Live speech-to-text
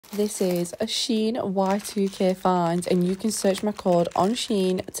This is a SHEIN Y2K Finds, and you can search my code on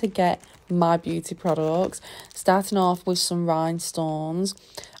SHEIN to get my beauty products. Starting off with some rhinestones.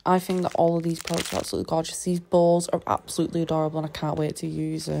 I think that all of these products are absolutely gorgeous. These balls are absolutely adorable and I can't wait to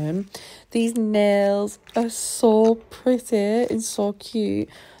use them. These nails are so pretty and so cute.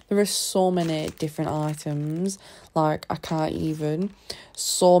 There are so many different items, like I can't even.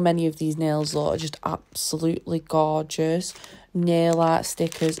 So many of these nails though are just absolutely gorgeous. Nail art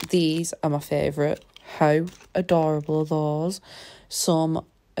stickers, these are my favourite. How adorable are those? Some,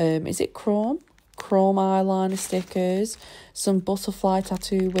 is it chrome eyeliner stickers, some butterfly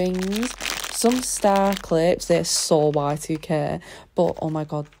tattoo wings, some star clips. They're so Y2K, but oh my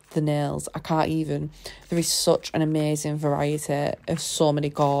god, the nails, I can't even. There is such an amazing variety of so many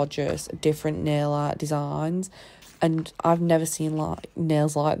gorgeous different nail art designs, and I've never seen like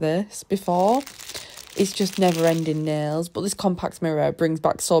nails like this before. It's just never-ending nails. But this compact mirror brings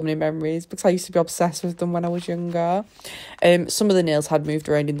back so many memories because I used to be obsessed with them when I was younger. Some of the nails had moved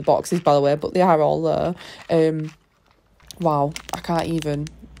around in the boxes, by the way, but they are all there. Wow, I can't even.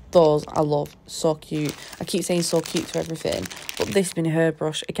 Those I love. So cute. I keep saying so cute to everything. But this mini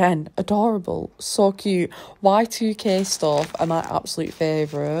hairbrush, again, adorable. So cute. Y2K stuff are my absolute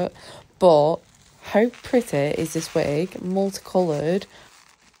favourite. But how pretty is this wig? Multicoloured.